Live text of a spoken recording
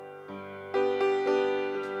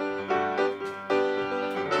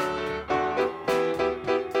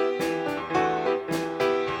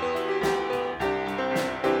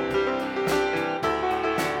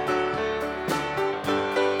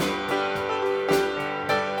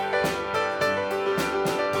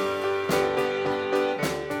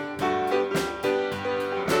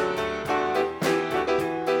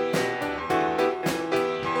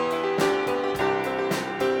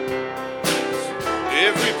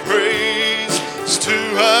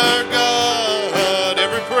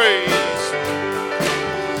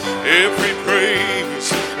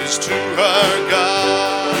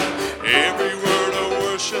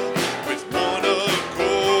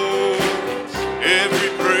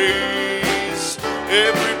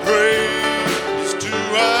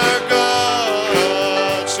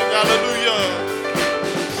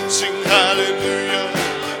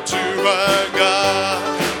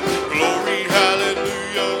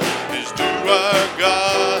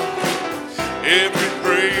Every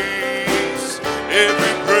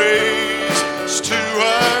praise is to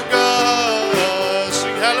our God.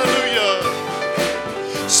 Sing hallelujah.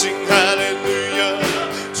 Sing hallelujah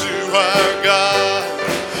to our God.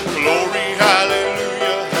 Glory,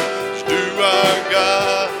 hallelujah to our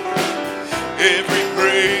God. Every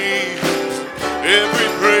praise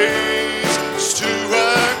is to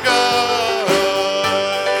our God.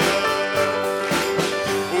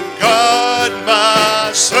 Oh God,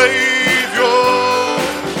 my Savior.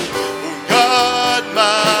 Oh God,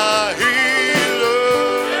 my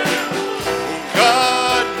healer. Oh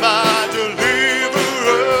God, my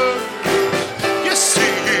deliverer. Yes, He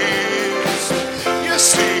is.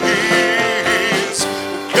 Yes, He is.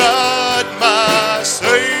 Oh God, my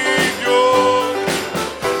Savior.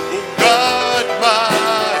 Oh God,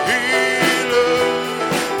 my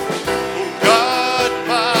healer. Oh God,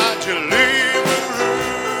 my deliverer.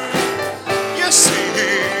 Yes, He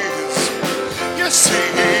is. Yes, He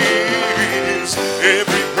is.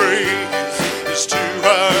 Every praise is to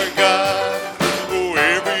our God. Oh,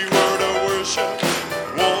 every word of worship,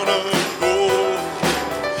 one accord.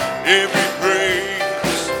 Every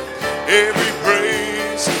praise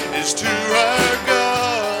is to our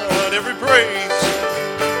God.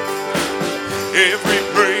 Every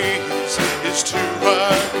praise is to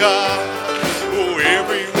our God. Oh,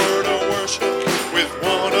 every word of worship with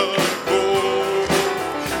one accord.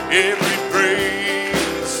 Every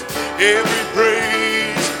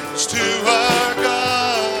praise is to our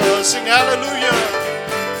God. Sing hallelujah.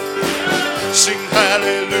 Sing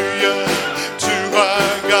hallelujah to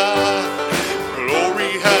our God.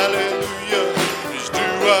 Glory, hallelujah is to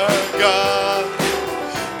our God.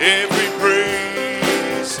 Every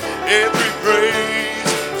praise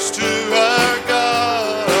is to our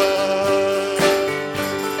God.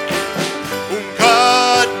 Oh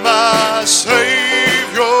God, my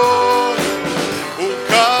Savior. Oh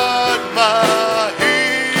God, my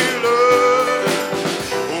healer.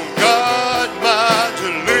 Oh God, my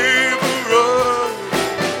deliverer.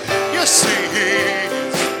 Yes, He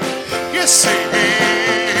is. Yes,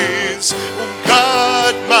 He is. Oh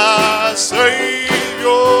God, my Savior.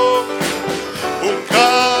 Oh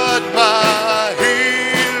God, my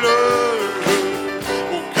healer.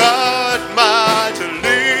 Oh God, my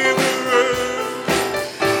deliverer.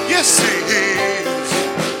 Yes, He is.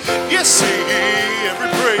 Yes, He is.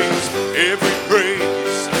 Every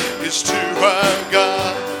praise is to our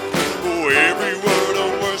God. Oh, every word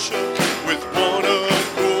of worship with one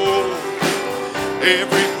accord.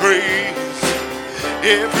 Every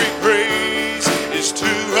praise is to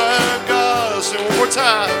our God. Say one more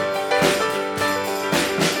time.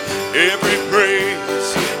 Every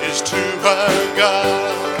praise is to our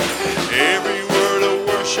God. Every word of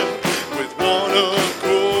worship with one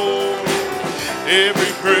accord.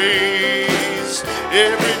 Every praise